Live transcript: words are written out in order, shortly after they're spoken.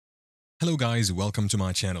Hello guys, welcome to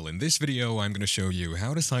my channel. In this video, I'm going to show you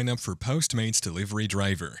how to sign up for Postmates delivery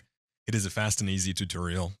driver. It is a fast and easy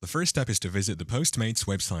tutorial. The first step is to visit the Postmates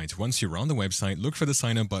website. Once you're on the website, look for the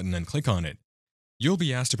sign up button and click on it. You'll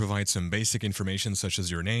be asked to provide some basic information such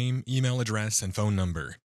as your name, email address, and phone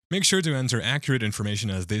number. Make sure to enter accurate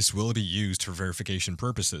information as this will be used for verification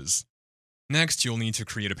purposes. Next, you'll need to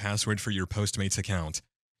create a password for your Postmates account.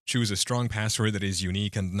 Choose a strong password that is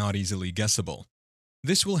unique and not easily guessable.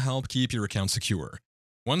 This will help keep your account secure.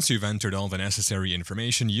 Once you've entered all the necessary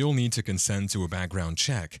information, you'll need to consent to a background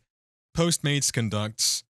check. Postmates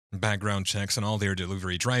conducts background checks on all their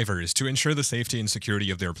delivery drivers to ensure the safety and security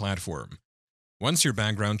of their platform. Once your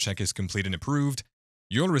background check is complete and approved,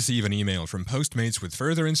 you'll receive an email from Postmates with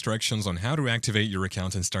further instructions on how to activate your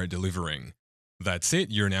account and start delivering. That's it,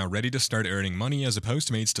 you're now ready to start earning money as a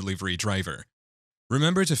Postmates delivery driver.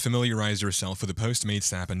 Remember to familiarize yourself with the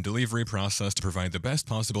Postmates app and delivery process to provide the best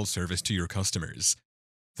possible service to your customers.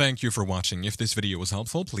 Thank you for watching. If this video was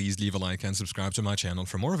helpful, please leave a like and subscribe to my channel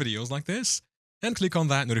for more videos like this, and click on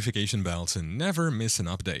that notification bell to never miss an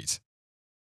update.